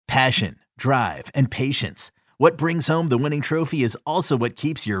Passion, drive, and patience. What brings home the winning trophy is also what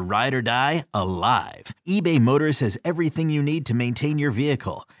keeps your ride or die alive. eBay Motors has everything you need to maintain your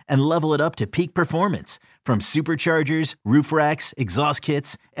vehicle and level it up to peak performance, from superchargers, roof racks, exhaust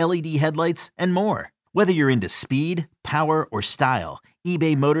kits, LED headlights, and more. Whether you're into speed, power, or style,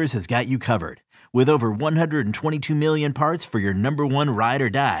 eBay Motors has got you covered. With over 122 million parts for your number one ride or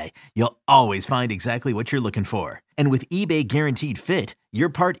die, you'll always find exactly what you're looking for. And with eBay Guaranteed Fit, your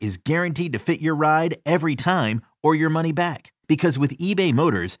part is guaranteed to fit your ride every time or your money back. Because with eBay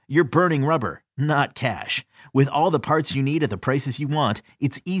Motors, you're burning rubber, not cash. With all the parts you need at the prices you want,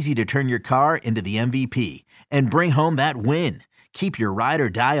 it's easy to turn your car into the MVP and bring home that win. Keep your ride or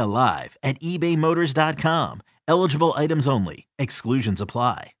die alive at ebaymotors.com. Eligible items only. Exclusions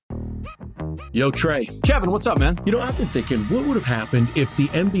apply. Yo, Trey. Kevin, what's up, man? You know, I've been thinking, what would have happened if the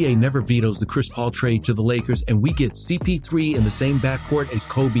NBA never vetoes the Chris Paul trade to the Lakers and we get CP3 in the same backcourt as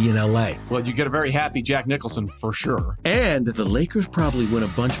Kobe in LA? Well, you get a very happy Jack Nicholson for sure. And the Lakers probably win a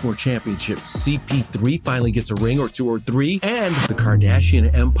bunch more championships. CP3 finally gets a ring or two or three, and the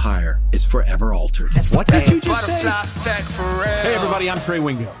Kardashian empire is forever altered. What did you just say? Hey, everybody, I'm Trey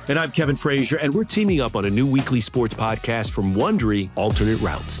Wingo. And I'm Kevin Frazier, and we're teaming up on a new weekly sports podcast from Wondery, Alternate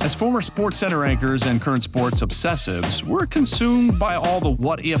Routes. As former Sports Center anchors and current sports obsessives, we're consumed by all the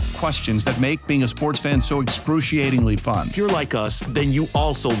what-if questions that make being a sports fan so excruciatingly fun. If you're like us, then you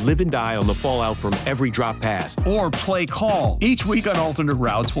also live and die on the fallout from every drop pass. Or play call. Each week on Alternate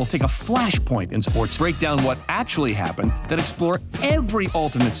Routes, we'll take a flashpoint in sports, break down what actually happened, then explore every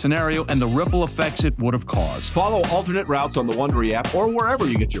alternate scenario and the ripple effects it would have caused. Follow Alternate Routes on the Wondery app or wherever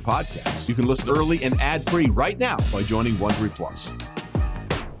you get your podcasts. You can listen early and ad-free right now by joining Wondery Plus.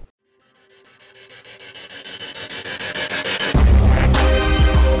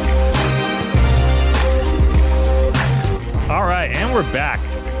 All right, and we're back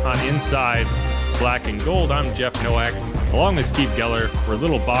on Inside Black and Gold. I'm Jeff Nowak, along with Steve Geller. We're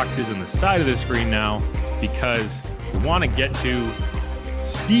little boxes on the side of the screen now because we want to get to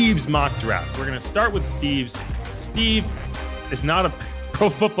Steve's mock draft. We're going to start with Steve's. Steve is not a Pro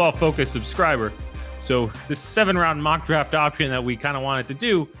Football Focus subscriber, so this 7-round mock draft option that we kind of wanted to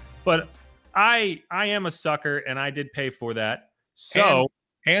do, but I am a sucker, and I did pay for that. So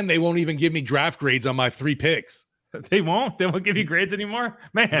and they won't even give me draft grades on my 3 picks. They won't give you grades anymore,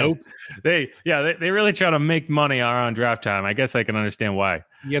 man. Nope. They really try to make money around draft time. I guess I can understand why.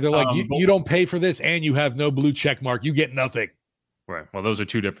 Yeah, they're like, you don't pay for this and you have no blue check mark. You get nothing. Right. Well, those are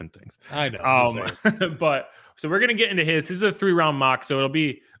two different things. I know. But so we're gonna get into his. This is a 3-round mock, so it'll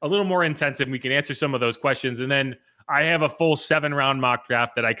be a little more intensive. We can answer some of those questions, and then I have a full 7-round mock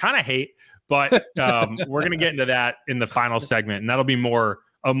draft that I kind of hate, but we're gonna get into that in the final segment, and that'll be more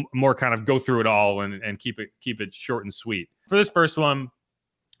kind of go through it all and keep it short and sweet. For this first one,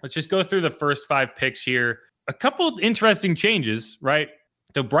 let's just go through the first 5 picks here. A couple interesting changes, right?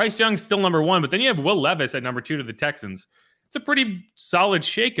 So Bryce Young's still number 1, but then you have Will Levis at number 2 to the Texans. It's a pretty solid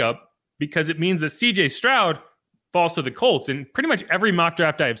shakeup because it means that CJ Stroud falls to the Colts. And pretty much every mock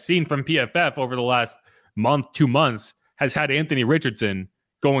draft I have seen from PFF over the last month, 2 months, has had Anthony Richardson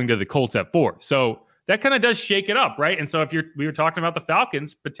going to the Colts at 4. So that kind of does shake it up, right? And so if we were talking about the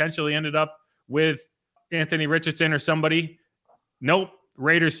Falcons potentially ended up with Anthony Richardson or somebody, nope,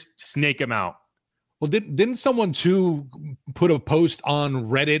 Raiders snake him out. Well, didn't someone too put a post on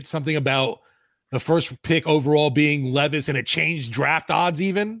Reddit, something about the first pick overall being Levis and it changed draft odds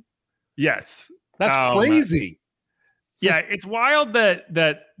even? Yes. That's crazy. Yeah, it's wild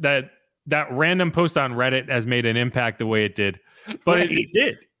that random post on Reddit has made an impact the way it did. But Right. it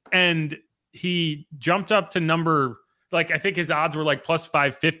did. And he jumped up to number, like, I think his odds were like plus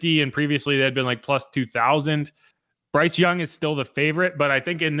 550, and previously they had been like plus 2,000. Bryce Young is still the favorite, but I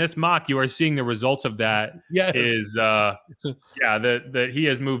think in this mock, you are seeing the results of that. Yes. Is that he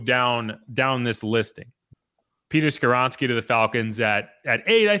has moved down this listing. Peter Skoronski to the Falcons at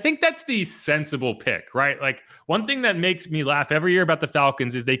 8. I think that's the sensible pick, right? Like, one thing that makes me laugh every year about the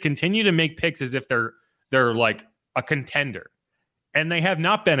Falcons is they continue to make picks as if they're like a contender. And they have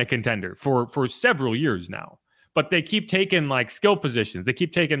not been a contender for several years now. But they keep taking like skill positions. They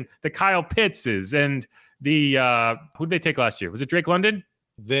keep taking the Kyle Pittses and the who did they take last year? Was it Drake London?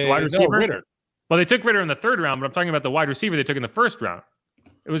 The wide receiver? Ritter. Well, they took Ritter in the 3rd round, but I'm talking about the wide receiver they took in the 1st round.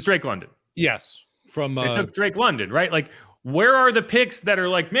 It was Drake London. Yes. They took Drake London, right? Like, where are the picks that are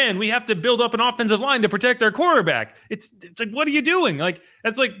like, man, we have to build up an offensive line to protect our quarterback? It's like, what are you doing? Like,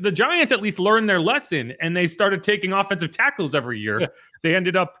 that's like the Giants at least learned their lesson and they started taking offensive tackles every year. Yeah. They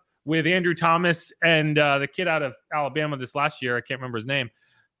ended up with Andrew Thomas and the kid out of Alabama this last year. I can't remember his name.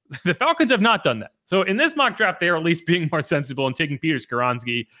 The Falcons have not done that. So in this mock draft, they are at least being more sensible and taking Peter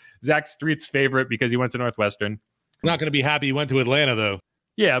Skoronski, Zach Street's favorite because he went to Northwestern. Not going to be happy he went to Atlanta, though.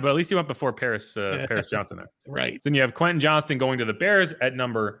 Yeah, but at least he went before Paris Johnson there. Right. Then you have Quentin Johnston going to the Bears at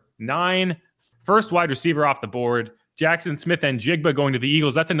number 9. First wide receiver off the board. Jackson Smith and Jigba going to the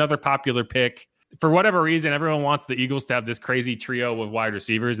Eagles. That's another popular pick. For whatever reason, everyone wants the Eagles to have this crazy trio of wide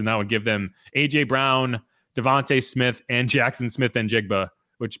receivers, and that would give them A.J. Brown, Devontae Smith, and Jackson Smith and Jigba,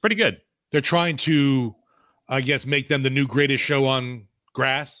 which is pretty good. They're trying to, I guess, make them the new greatest show on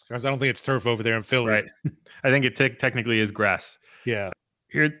grass, because I don't think it's turf over there in Philly. Right. I think it technically is grass. Yeah.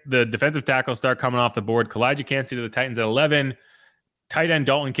 Here, the defensive tackles start coming off the board. Kalijah Kancey to the Titans at 11. Tight end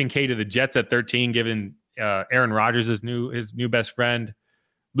Dalton Kincaid to the Jets at 13, given Aaron Rodgers his new best friend.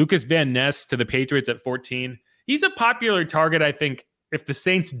 Lucas Van Ness to the Patriots at 14. He's a popular target, I think, if the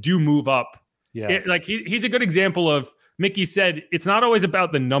Saints do move up. Yeah. He's a good example of, Mickey said, it's not always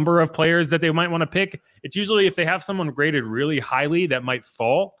about the number of players that they might want to pick. It's usually if they have someone graded really highly that might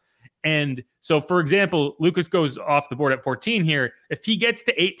fall. And so, for example, Lucas goes off the board at 14 here. If he gets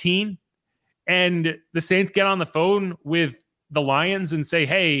to 18 and the Saints get on the phone with the Lions and say,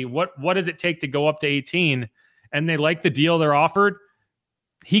 hey, what does it take to go up to 18? And they like the deal they're offered,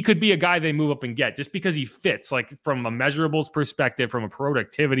 he could be a guy they move up and get just because he fits, like from a measurables perspective, from a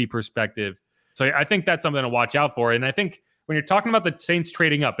productivity perspective. So I think that's something to watch out for. And I think when you're talking about the Saints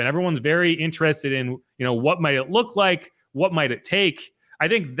trading up and everyone's very interested in, what might it look like? What might it take? I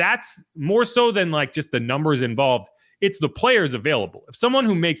think that's more so than like just the numbers involved. It's the players available. If someone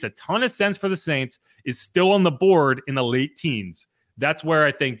who makes a ton of sense for the Saints is still on the board in the late teens, that's where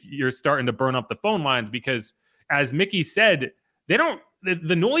I think you're starting to burn up the phone lines, because as Mickey said,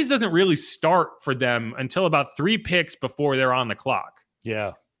 the noise doesn't really start for them until about 3 picks before they're on the clock.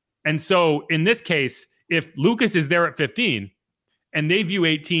 Yeah. And so in this case, if Lucas is there at 15 and they view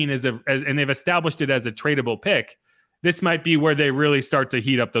 18 and they've established it as a tradable pick, this might be where they really start to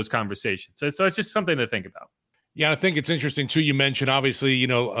heat up those conversations. So it's just something to think about. Yeah, I think it's interesting too. You mentioned obviously,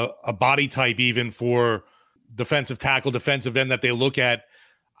 a body type even for defensive tackle, defensive end that they look at.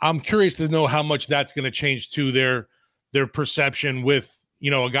 I'm curious to know how much that's going to change to their perception with,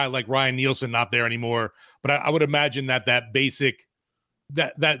 a guy like Ryan Nielsen not there anymore. But I would imagine that basic,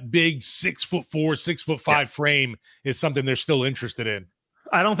 that big 6'4", 6'5" frame is something they're still interested in.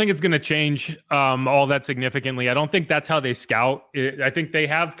 I don't think it's going to change all that significantly. I don't think that's how they scout. I think they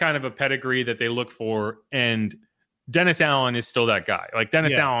have kind of a pedigree that they look for, and Dennis Allen is still that guy. Like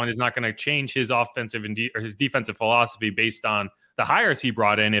Dennis Allen is not going to change his offensive or his defensive philosophy based on the hires he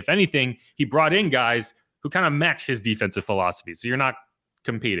brought in. If anything, he brought in guys who kind of match his defensive philosophy. So you're not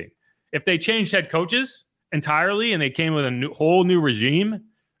competing. If they changed head coaches entirely and they came with a whole new regime,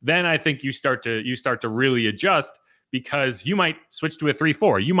 then I think you start to really adjust, because you might switch to a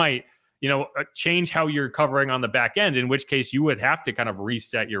 3-4. You might, change how you're covering on the back end, in which case you would have to kind of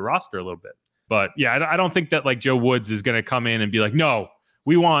reset your roster a little bit. But yeah, I don't think that like Joe Woods is going to come in and be like, no,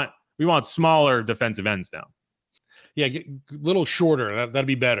 we want smaller defensive ends now. Yeah, a little shorter. That'd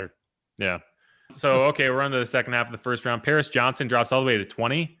be better. Yeah. So, okay, we're on to the second half of the first round. Paris Johnson drops all the way to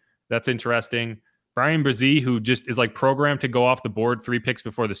 20. That's interesting. Brian Brzee, who just is like programmed to go off the board 3 picks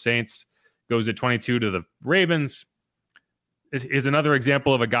before the Saints, goes at 22 to the Ravens. Is another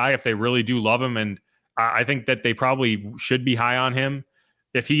example of a guy, if they really do love him, and I think that they probably should be high on him.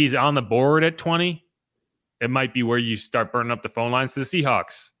 If he's on the board at 20, it might be where you start burning up the phone lines to the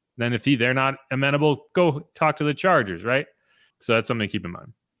Seahawks. Then if they're not amenable, go talk to the Chargers, right? So that's something to keep in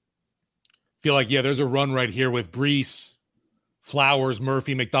mind. Feel like, there's a run right here with Brees, Flowers,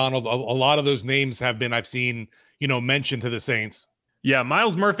 Murphy, McDonald. A lot of those names have been, I've seen, mentioned to the Saints. Yeah,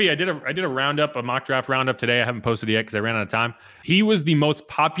 Myles Murphy, I did a roundup, a mock draft roundup today. I haven't posted it yet because I ran out of time. He was the most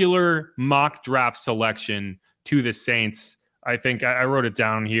popular mock draft selection to the Saints. I think I wrote it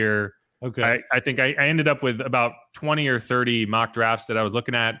down here. Okay. I think I ended up with about 20 or 30 mock drafts that I was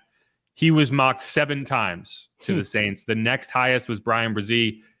looking at. He was mocked 7 times to the Saints. The next highest was Brian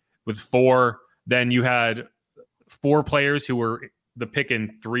Brzee with 4. Then you had 4 players who were the pick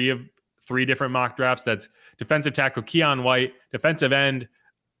in 3 different mock drafts. That's defensive tackle Keon White, defensive end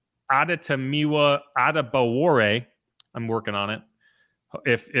Adetomiwa Adebawore. I'm working on it.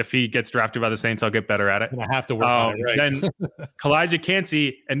 If he gets drafted by the Saints, I'll get better at it. I have to work on it, right? Then Kalijah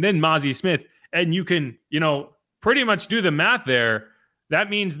Kancey, and then Mazi Smith. And you can, pretty much do the math there. That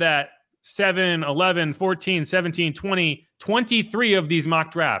means that 7, 11, 14, 17, 20, 23 of these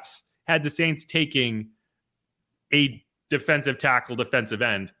mock drafts had the Saints taking a defensive tackle, defensive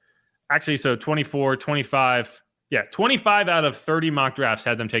end. Actually, so 24, 25. Yeah, 25 out of 30 mock drafts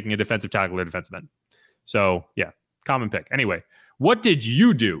had them taking a defensive tackle or defensive end. So, yeah, common pick. Anyway, What did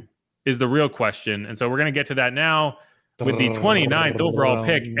you do is the real question. And so we're going to get to that now with the 29th overall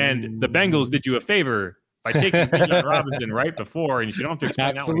pick. And the Bengals did you a favor by taking Bijan Robinson right before, and you don't have to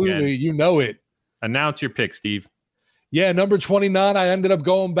explain that one again. Absolutely, you know it. Announce your pick, Steve. Yeah, number 29, I ended up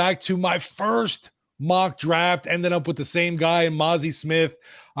going back to my first mock draft, ended up with the same guy, Mazi Smith.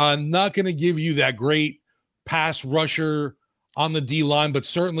 Not going to give you that great pass rusher on the D-line, but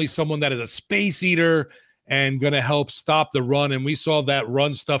certainly someone that is a space eater and going to help stop the run. And we saw that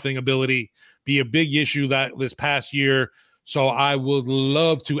run stuffing ability be a big issue this past year. So I would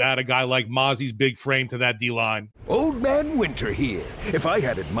love to add a guy like Mozzie's big frame to that D-line. Old Man Winter here. If I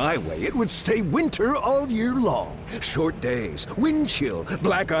had it my way, it would stay winter all year long. Short days, wind chill,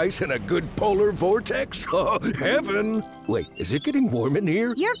 black ice, and a good polar vortex. Oh, heaven. Wait, is it getting warm in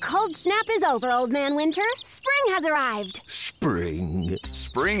here? Your cold snap is over, Old Man Winter. Spring has arrived. Spring.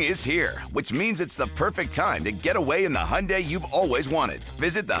 Spring is here, which means it's the perfect time to get away in the Hyundai you've always wanted.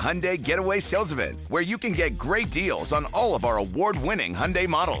 Visit the Hyundai Getaway Sales Event, where you can get great deals on all of our award-winning Hyundai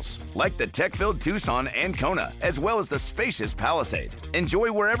models, like the tech-filled Tucson and Kona, as well as the spacious Palisade.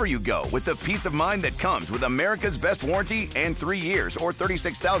 Enjoy wherever you go with the peace of mind that comes with America's best warranty and 3 years or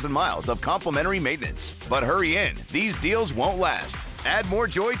 36,000 miles of complimentary maintenance. But hurry in, these deals won't last. Add more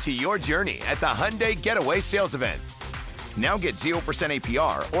joy to your journey at the Hyundai Getaway Sales Event. Now get 0%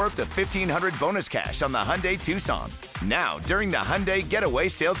 APR or up to $1,500 bonus cash on the Hyundai Tucson. Now, during the Hyundai Getaway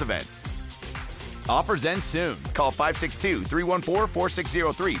Sales Event. Offers end soon. Call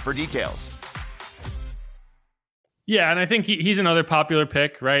 562-314-4603 for details. Yeah, and I think he's another popular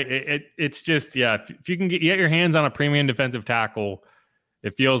pick, right? It's just, yeah, if you can get your hands on a premium defensive tackle,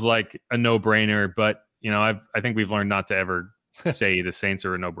 it feels like a no-brainer. But, you know, I think we've learned not to ever say the Saints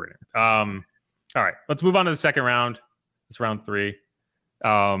are a no-brainer. All right, let's move on to the second round. It's round 3.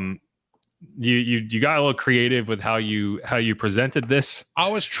 You got a little creative with how you presented this. I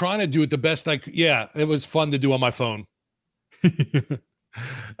was trying to do it the best I could. Yeah, it was fun to do on my phone. I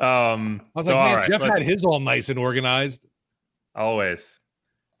was like, man, Jeff had his all nice and organized. Always.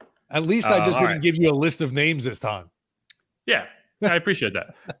 At least I just didn't give you a list of names this time. Yeah, I appreciate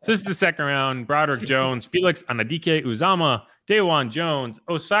that. So this is the second round. Broderick Jones, Felix Anadike Uzama, Dawan Jones,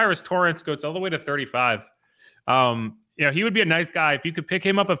 Osiris Torrance goes all the way to 35. You know, he would be a nice guy if you could pick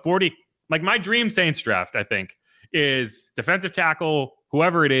him up at 40. Like my dream Saints draft, I think, is defensive tackle,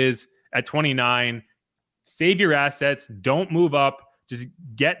 whoever it is, at 29. Save your assets. Don't move up. Just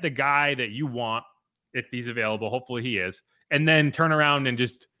get the guy that you want if he's available. Hopefully he is. And then turn around and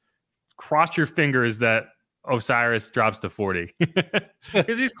just cross your fingers that Osiris drops to 40.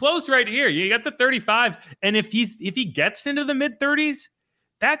 Because he's close right here. You got the 35. And if he gets into the mid-30s,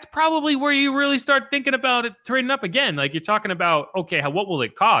 that's probably where you really start thinking about it trading up again. Like you're talking about, okay, what will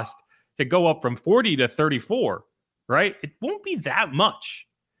it cost to go up from 40 to 34, right? It won't be that much.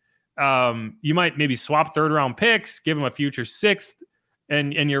 You might maybe swap third round picks, give him a future 6th,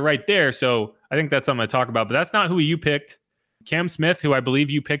 and you're right there. So I think that's something to talk about, but that's not who you picked. Cam Smith, who I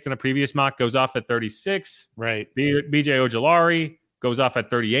believe you picked in a previous mock, goes off at 36. Right. BJ Ojulari goes off at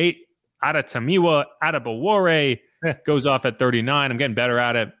 38. Adetomiwa Adebawore goes off at 39. I'm getting better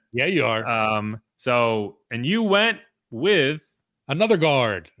at it. Yeah, you are. And you went with another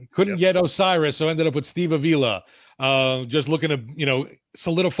guard. Couldn't get Osiris, so ended up with Steve Avila. Just looking to,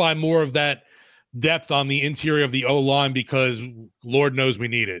 solidify more of that depth on the interior of the O-line because Lord knows we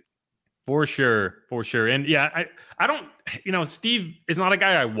need it. For sure. And yeah, I don't, Steve is not a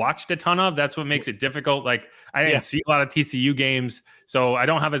guy I watched a ton of. That's what makes it difficult. Like I didn't see a lot of TCU games, so I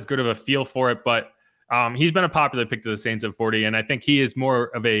don't have as good of a feel for it, but he's been a popular pick to the Saints at 40. And I think he is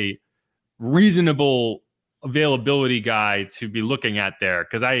more of a reasonable availability guy to be looking at there.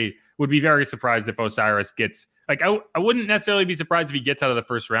 Cause I would be very surprised if Osiris gets I wouldn't necessarily be surprised if he gets out of the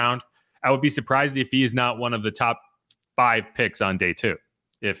first round. I would be surprised if he is not one of the top 5 picks on day 2.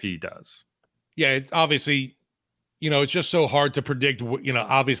 If he does. Yeah, it's obviously, it's just so hard to predict,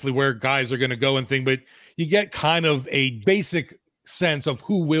 obviously where guys are going to go and thing, but you get kind of a basic sense of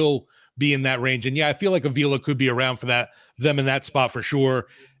who will be in that range. And yeah, I feel like Avila could be around for them in that spot for sure.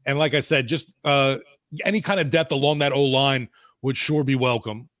 And like I said, just any kind of depth along that O-line would sure be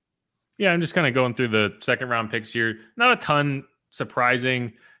welcome. Yeah, I'm just kind of going through the second round picks here. Not a ton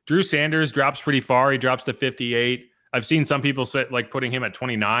surprising. Drew Sanders drops pretty far. He drops to 58. I've seen some people putting him at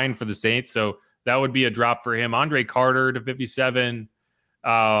 29 for the Saints, so that would be a drop for him. Andre Carter to 57.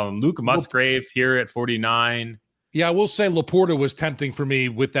 Luke Musgrave here at 49. Yeah, I will say Laporta was tempting for me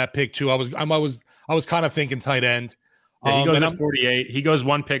with that pick too. I was kind of thinking tight end. Yeah, he goes at 48. He goes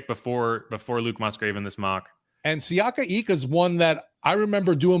one pick before Luke Musgrave in this mock. And Siaka Ika is one that I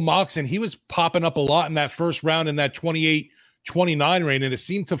remember doing mocks, and he was popping up a lot in that first round in that 28 29 range, and it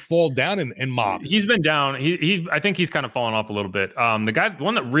seemed to fall down in mocks. He's been down. I think he's kind of fallen off a little bit. The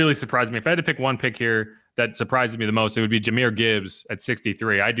one that really surprised me, if I had to pick one pick here that surprises me the most, it would be Jahmyr Gibbs at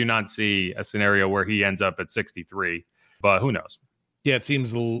 63. I do not see a scenario where he ends up at 63, but who knows? Yeah, it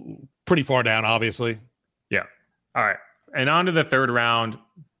seems pretty far down, obviously. Yeah. All right. And on to the third round.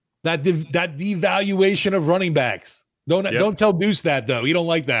 That devaluation of running backs. Don't tell Deuce that, though. You don't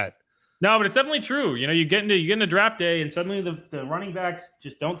like that. No, but it's definitely true. You get into draft day, and suddenly the running backs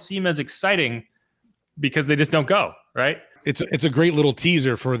just don't seem as exciting because they just don't go, right? It's a great little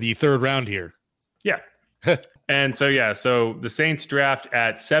teaser for the third round here. Yeah. And so the Saints draft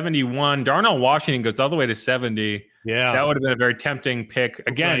at 71. Darnell Washington goes all the way to 70. Yeah. That would have been a very tempting pick.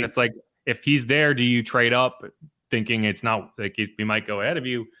 Again, right. It's like, if he's there, do you trade up thinking it's not like he might go ahead of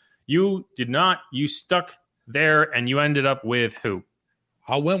you? You did not. You stuck there, and you ended up with who?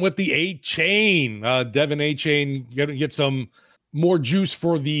 I went with the A-Chain. Devin A-Chain going to get some more juice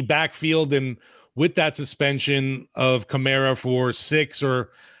for the backfield, and with that suspension of Kamara for 6 or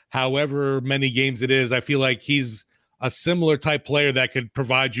however many games it is, I feel like he's a similar type player that could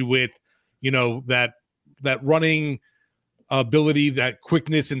provide you with, that running ability, that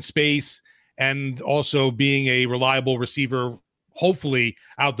quickness in space, and also being a reliable receiver, hopefully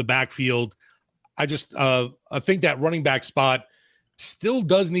out the backfield. I think that running back spot still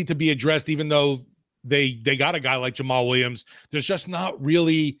does need to be addressed, even though they got a guy like Jamal Williams. There's just not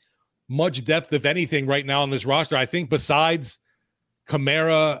really much depth, if anything, right now on this roster. I think besides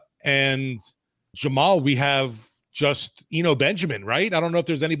Kamara and Jamal, we have just Eno Benjamin, right? I don't know if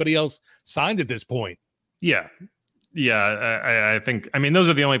there's anybody else signed at this point. Yeah. I think, those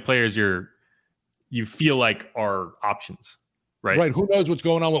are the only players you feel like are options, right? Right. Who knows what's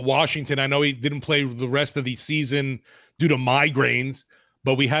going on with Washington? I know he didn't play the rest of the season due to migraines,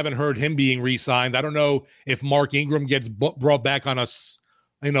 but we haven't heard him being re-signed. I don't know if Mark Ingram gets brought back on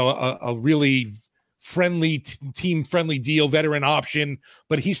a really friendly, team-friendly deal, veteran option,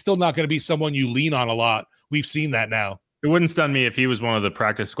 but he's still not going to be someone you lean on a lot. We've seen that now. It wouldn't stun me if he was one of the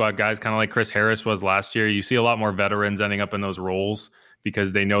practice squad guys, kind of like Chris Harris was last year. You see a lot more veterans ending up in those roles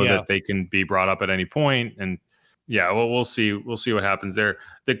because they know that they can be brought up at any point. And we'll see. We'll see what happens there.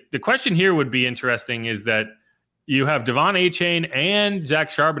 The question here would be interesting is that you have Devon A-Chain and Zach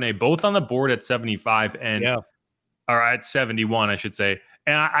Charbonnet both on the board at 75 or at 71, I should say.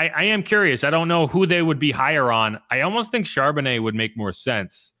 And I am curious. I don't know who they would be higher on. I almost think Charbonnet would make more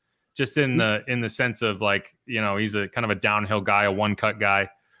sense, just in the sense of he's a kind of a downhill guy, a one-cut guy.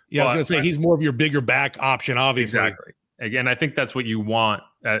 Yeah, I was going to say he's more of your bigger back option, obviously. Exactly. Again, I think that's what you want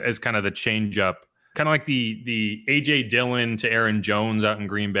as kind of the change-up. Kind of like the A.J. Dillon to Aaron Jones out in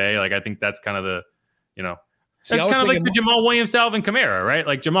Green Bay. I think that's kind of the, it's kind of like the Jamal Williams to Alvin Kamara, right?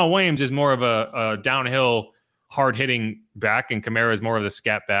 Like Jamal Williams is more of a downhill, hard-hitting back, and Kamara is more of the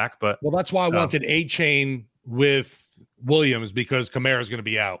scat back. But that's why I wanted A-Chain with Williams, because Kamara is going to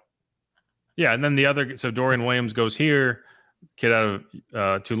be out. Yeah, and then so Dorian Williams goes here, kid out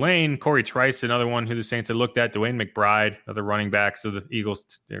of Tulane. Corey Trice, another one who the Saints had looked at. Dwayne McBride, another running back. So the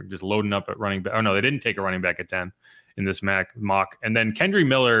Eagles, they're just loading up at running back. Oh, no, they didn't take a running back at 10 in this mock. And then Kendry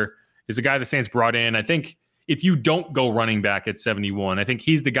Miller is the guy the Saints brought in. I think if you don't go running back at 71, I think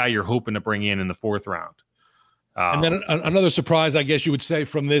he's the guy you're hoping to bring in the fourth round. And then another surprise, I guess you would say,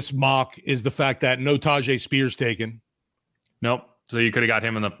 from this mock is the fact that no Tajay Spears taken. Nope. So you could have got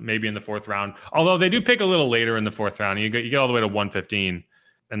him maybe in the fourth round. Although they do pick a little later in the fourth round. You get all the way to 115,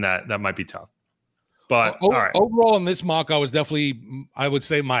 and that might be tough. But all right. Overall in this mock, I was definitely, I would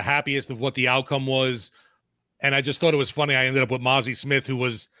say, my happiest of what the outcome was. And I just thought it was funny. I ended up with Mozzie Smith, who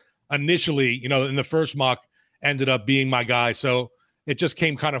was initially, in the first mock, ended up being my guy. So it just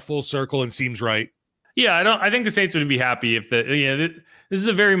came kind of full circle and seems right. Yeah, I think the Saints would be happy if this is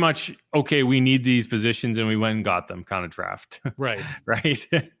a very much, okay, we need these positions and we went and got them kind of draft. Right. Right.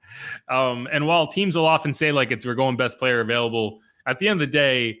 And while teams will often say, if we're going best player available, at the end of the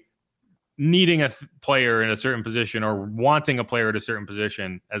day, needing a player in a certain position or wanting a player at a certain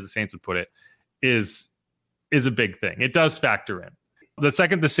position, as the Saints would put it, is a big thing. It does factor in. The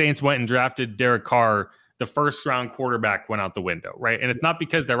second the Saints went and drafted Derek Carr, the first round quarterback went out the window, right? And it's not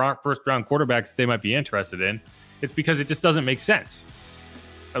because there aren't first round quarterbacks that they might be interested in. It's because it just doesn't make sense.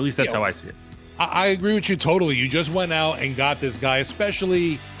 At least that's how I see it. I agree with you totally. You just went out and got this guy,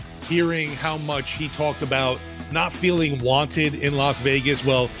 especially hearing how much he talked about not feeling wanted in Las Vegas.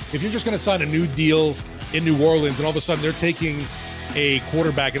 Well, if you're just going to sign a new deal in New Orleans and all of a sudden they're taking a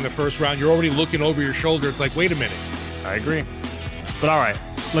quarterback in the first round, you're already looking over your shoulder. It's like, wait a minute. I agree. But all right.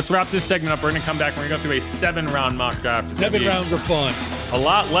 Let's wrap this segment up. We're going to come back. We're going to go through a 7-round mock draft. 7 rounds are fun. A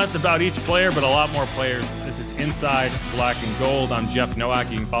lot less about each player, but a lot more players. This is Inside Black and Gold. I'm Jeff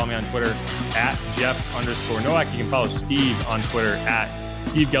Nowak. You can follow me on Twitter at Jeff_Nowak. You can follow Steve on Twitter at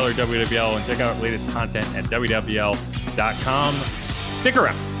Steve Geller WWL, and check out latest content at WWL.com. Stick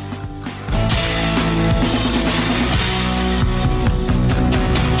around.